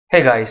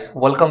Hey guys,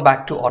 welcome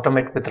back to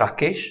Automate with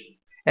Rakesh,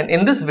 and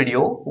in this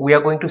video we are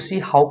going to see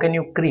how can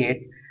you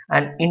create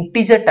an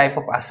integer type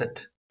of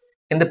asset.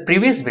 In the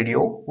previous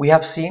video we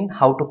have seen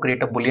how to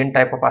create a boolean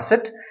type of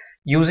asset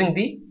using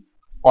the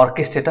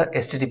orchestrator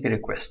HTTP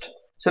request.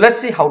 So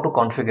let's see how to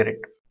configure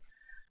it.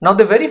 Now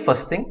the very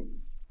first thing,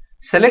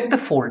 select the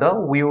folder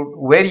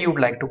where you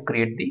would like to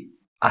create the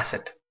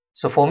asset.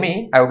 So for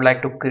me, I would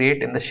like to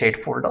create in the shade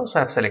folder, so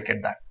I have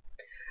selected that.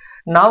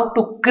 Now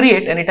to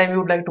create, anytime you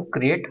would like to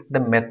create, the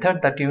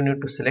method that you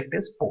need to select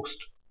is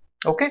post.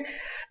 Okay,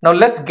 now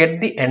let's get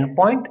the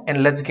endpoint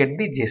and let's get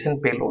the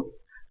JSON payload.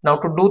 Now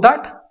to do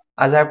that,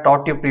 as I have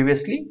taught you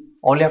previously,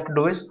 all you have to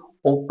do is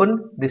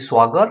open the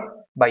Swagger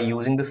by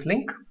using this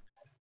link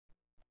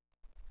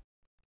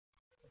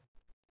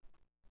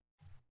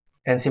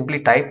and simply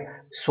type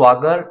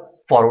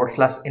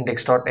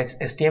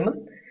swagger/index.html,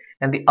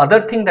 and the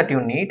other thing that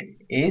you need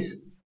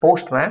is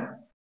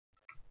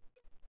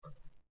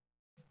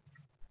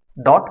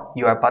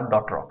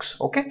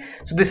postman.uipath.rocks. Okay,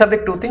 so these are the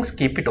two things.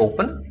 Keep it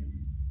open.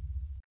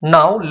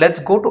 Now let's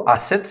go to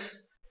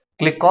assets,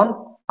 click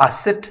on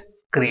asset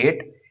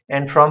create,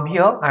 and from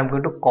here I'm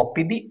going to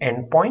copy the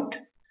endpoint.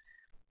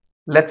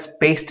 Let's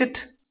paste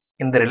it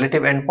in the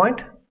relative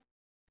endpoint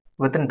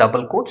within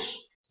double quotes.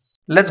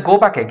 Let's go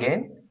back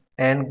again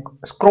and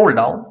scroll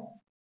down,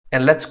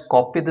 and let's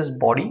copy this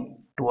body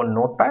to a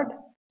notepad.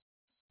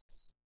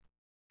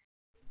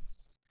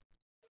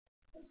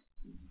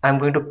 I'm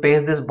going to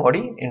paste this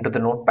body into the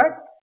notepad.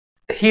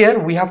 Here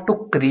we have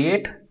to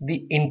create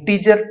the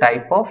integer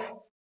type of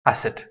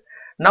asset.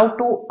 Now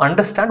to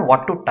understand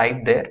what to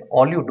type there,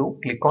 all you do,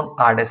 click on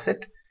add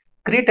asset,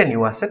 create a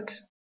new asset,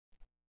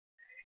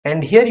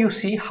 and here you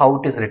see how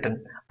it is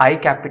written, I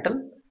capital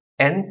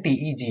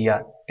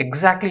NTEGR.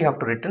 Exactly you have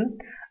to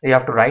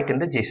write in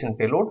the JSON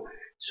payload.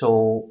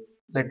 So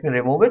let me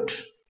remove it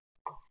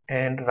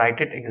and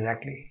write it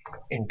exactly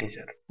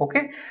integer.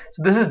 Okay,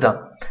 so this is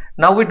done.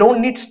 Now we don't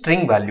need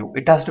string value,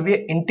 it has to be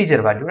an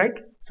integer value, right?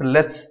 So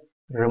let's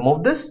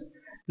remove this.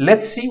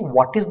 Let's see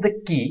what is the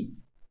key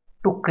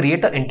to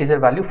create an integer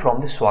value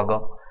from the Swagger.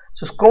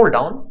 So scroll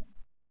down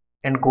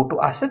and go to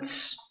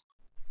assets,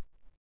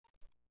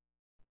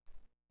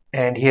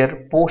 and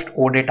here post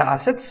OData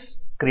assets,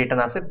 create an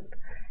asset.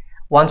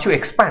 Once you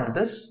expand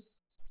this,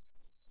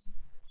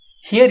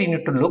 here you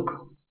need to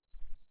look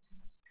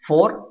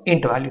for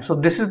int value. So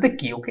this is the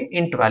key, okay,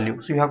 int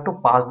value. So you have to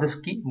pass this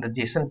key in the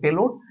JSON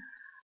payload.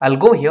 I'll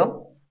go here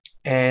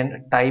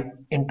and type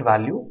int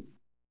value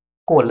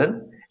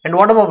colon, and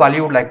whatever value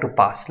you would like to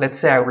pass. Let's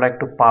say I would like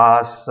to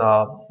pass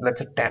let's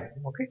say 10.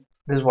 Okay,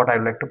 this is what I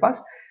would like to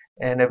pass,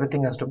 and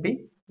everything has to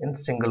be in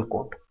single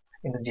quote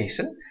in the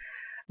JSON.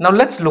 Now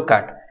let's look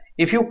at,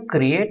 if you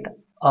create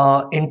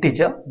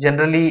integer,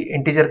 generally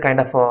integer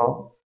kind of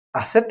a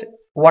asset,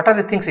 what are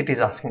the things it is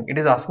asking? It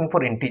is asking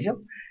for integer,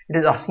 it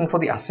is asking for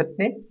the asset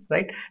name,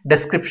 right,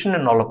 description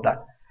and all of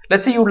that.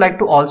 Let's say you would like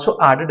to also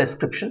add a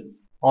description.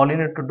 All you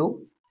need to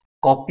do,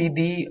 copy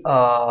the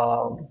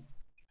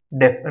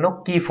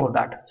key for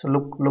that. So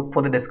look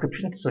for the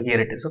description. So here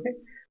it is. Okay,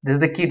 this is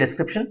the key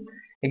description.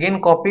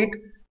 Again copy it,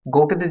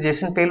 go to the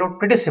JSON payload,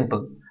 pretty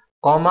simple,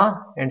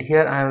 comma, and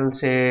here I will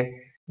say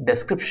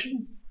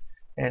description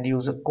and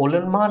use a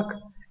colon mark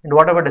and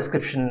whatever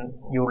description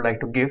you would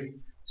like to give.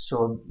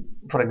 So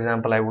for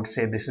example, I would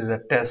say this is a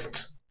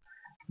test,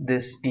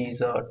 this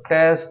is a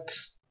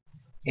test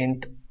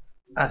int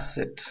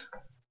asset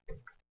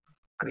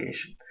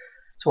creation.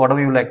 So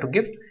whatever you like to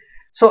give.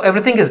 So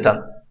everything is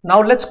done.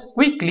 Now let's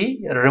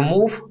quickly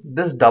remove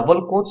this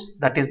double quotes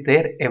that is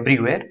there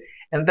everywhere,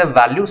 and the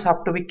values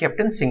have to be kept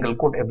in single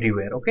quote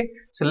everywhere. Okay,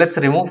 so let's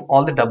remove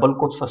all the double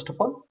quotes first of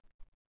all.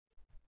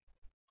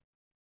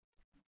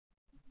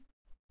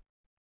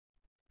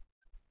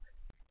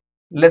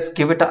 Let's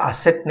give it an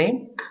asset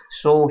name.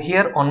 So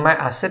here on my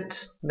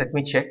assets, let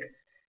me check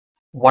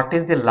what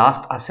is the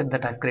last asset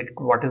that I've created,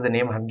 what is the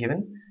name I've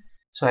given.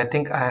 So I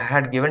think I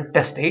had given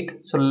test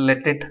 8, so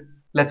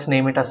let's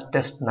name it as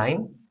test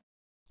 9,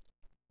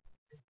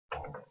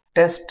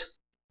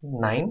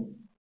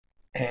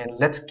 and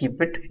let's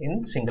keep it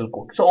in single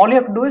quote. So all you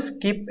have to do is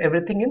keep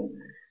everything in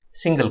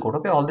single quote.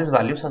 Okay, all these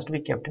values has to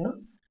be kept in a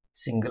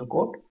single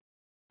quote,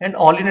 and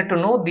all you need to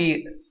know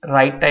the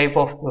right type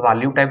of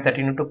value type that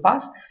you need to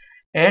pass,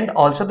 and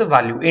also the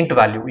value, int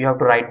value. You have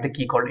to write the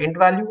key called int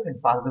value and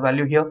pass the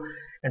value here,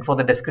 and for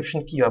the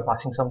description key you are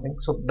passing something.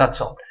 So that's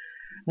all.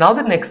 Now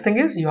the next thing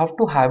is you have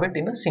to have it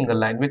in a single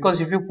line,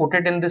 because if you put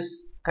it in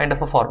this kind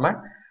of a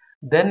format,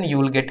 then you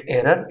will get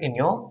error in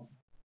your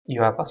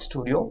UiPath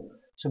Studio.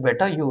 So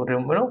better you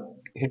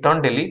hit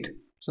on delete.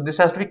 So this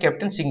has to be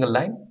kept in single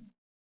line.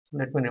 So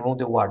let me remove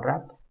the word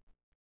wrap.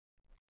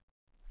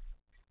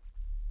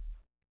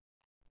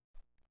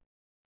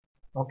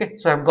 Okay,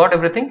 so I've got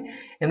everything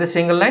in the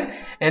single line.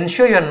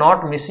 Ensure you are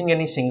not missing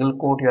any single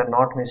quote, you are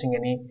not missing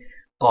any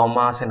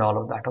commas and all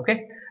of that.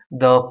 Okay,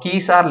 the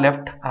keys are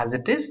left as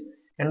it is,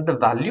 and the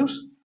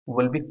values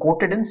will be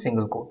quoted in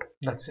single quote.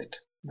 That's it.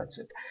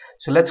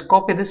 So let's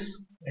copy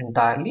this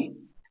entirely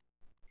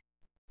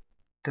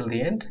till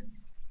the end.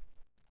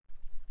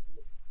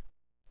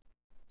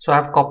 So I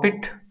have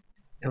copied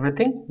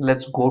everything.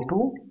 Let's go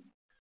to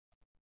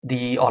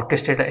the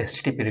orchestrator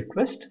HTTP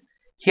request.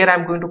 Here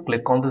I'm going to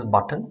click on this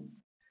button,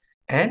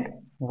 and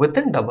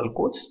within double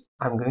quotes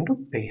I'm going to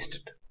paste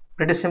it.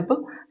 Pretty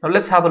simple. Now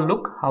let's have a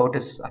look how it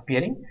is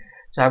appearing.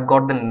 So I've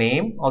got the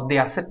name of the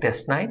asset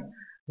test9.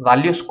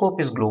 Value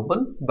scope is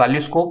global. Value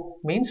scope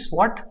means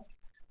what?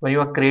 When you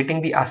are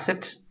creating the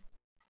asset,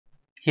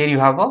 here you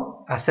have a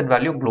asset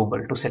value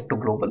global to set to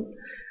global,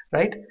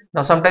 right?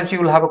 Now sometimes you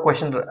will have a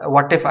question,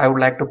 what if I would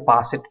like to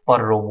pass it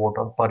per robot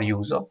or per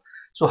user?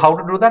 So how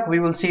to do that, we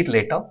will see it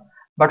later,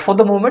 but for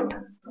the moment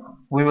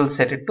we will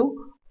set it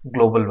to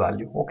global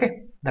value.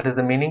 Okay, that is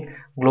the meaning,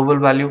 global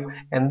value.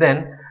 And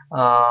then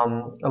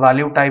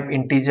value type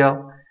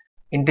integer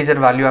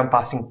value I'm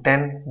passing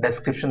 10.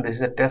 Description, this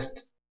is a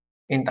test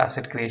int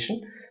asset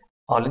creation,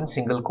 all in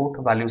single quote.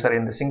 Values are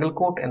in the single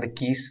quote and the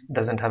keys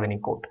doesn't have any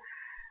quote.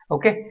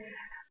 Okay,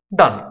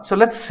 done. So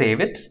let's save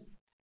it.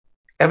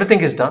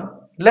 Everything is done.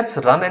 Let's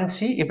run and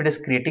see if it is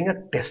creating a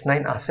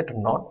test9 asset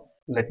or not.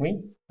 Let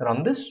me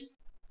run this.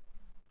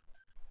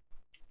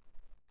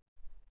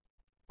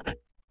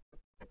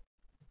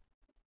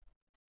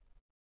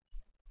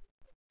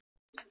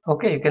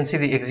 Okay, you can see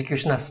the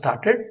execution has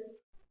started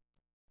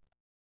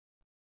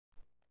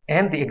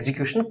and the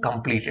execution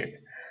completed.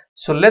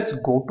 So let's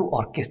go to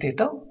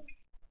orchestrator.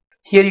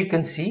 Here you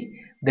can see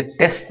the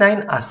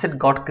test9 asset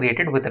got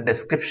created with a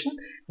description.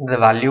 The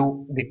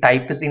value, the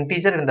type is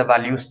integer and the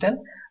value is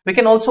 10. We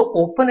can also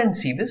open and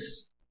see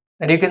this,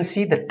 and you can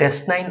see the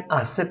test9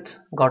 asset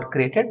got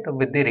created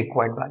with the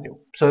required value.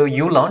 So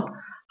you learned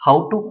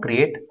how to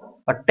create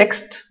a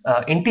text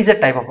integer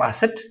type of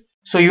asset.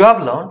 So you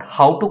have learned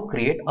how to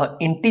create an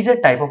integer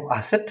type of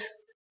asset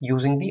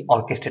using the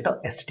orchestrator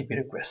HTTP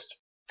request.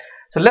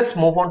 So let's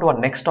move on to our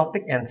next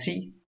topic and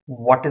see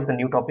what is the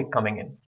new topic coming in.